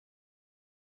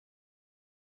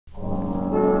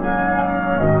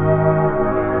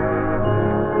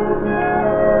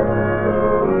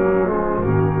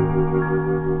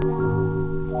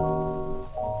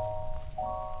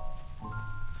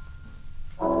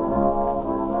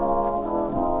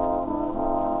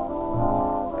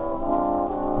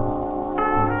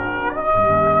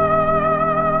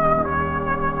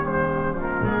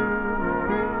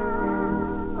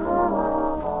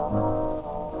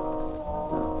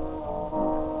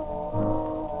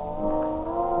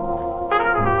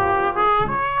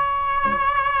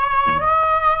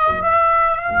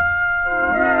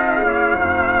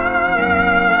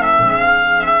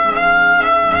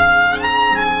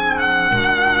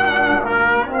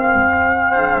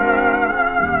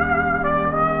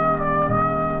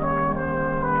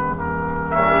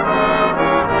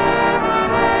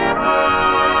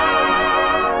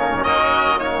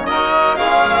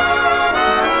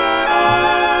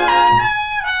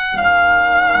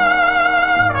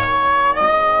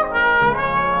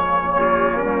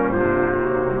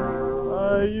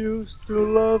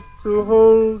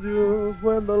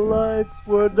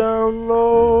were down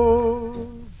low,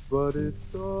 but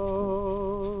it's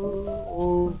all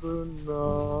over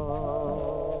now.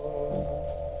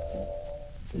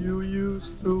 You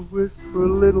used to whisper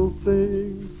little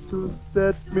things to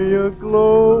set me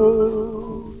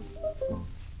aglow,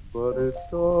 but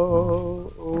it's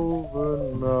all over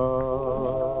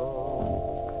now.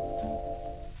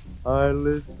 I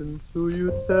listen to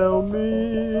you tell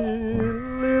me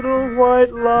little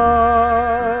white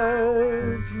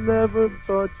lies, never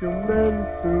thought you meant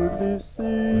to deceive.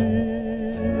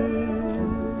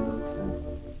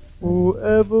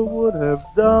 Whoever would have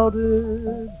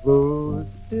doubted those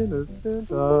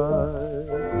innocent eyes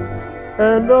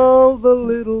and all the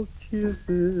little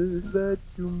kisses that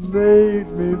you made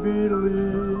me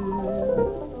believe?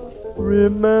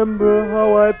 Remember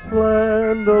how I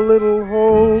planned a little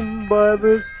home by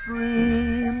the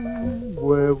stream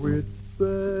where we'd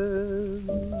spend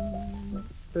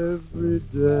every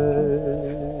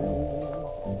day.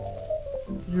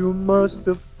 You must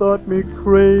have thought me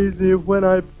crazy when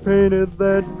I painted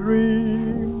that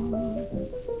dream,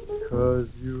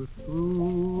 'cause you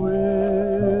threw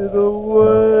it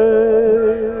away.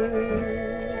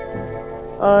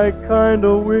 I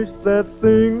kinda wish that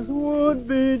things would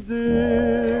be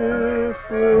different,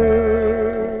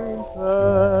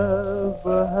 have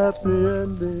a happy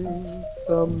ending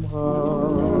somehow.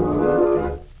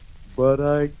 But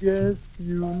I guess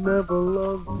you never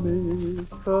loved me,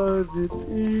 'cause it's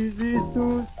easy to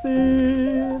see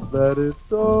that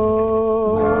it's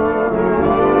all